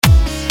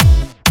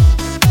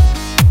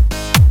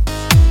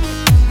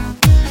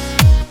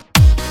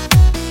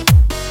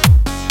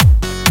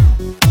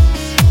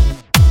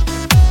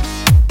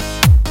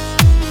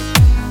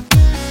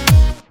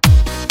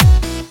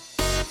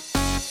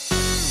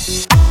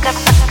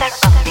पकड़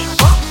बम्बे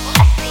को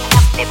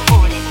 80-90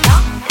 पूरे 100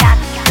 रात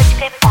की बज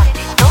गए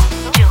पौने 2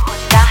 जो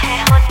होता है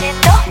होने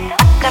दो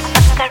पकड़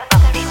पकड़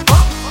बम्बे को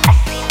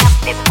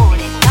 80-90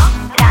 पूरे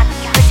 100 रात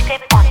की बज गए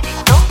पौने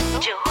 2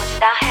 जो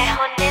होता है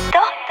होने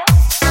दो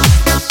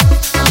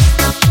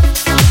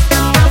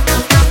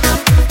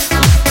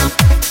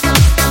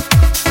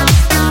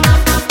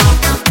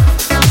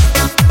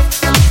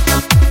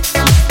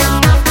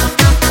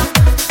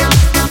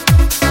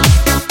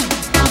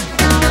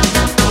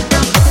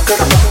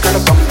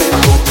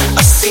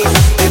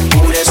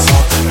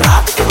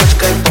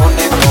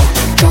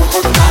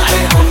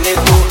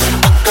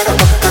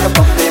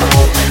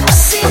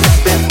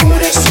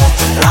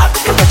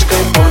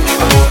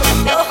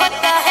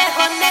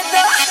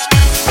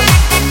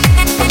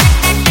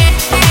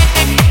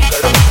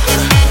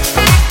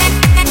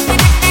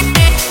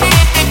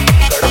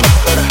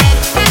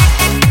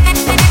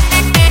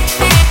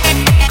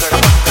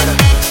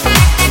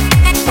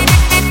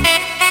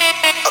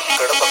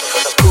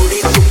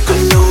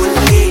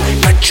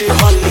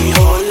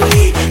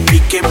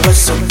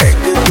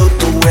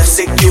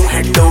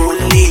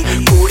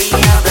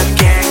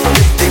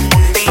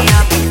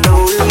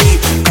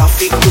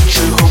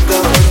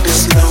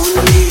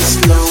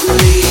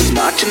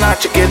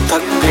नाच के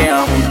थक गया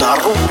हूँ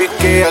दारू पी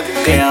के अक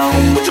गया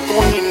हूँ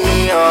मुझको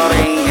नींद आ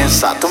रही है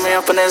साथ में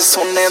अपने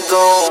सुनने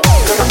दो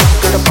पकड़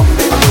पकड़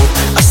बम्बे को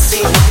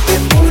 80-90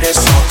 पूरे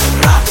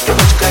 100 रात के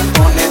बज गए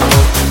पौने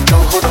 2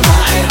 जो होता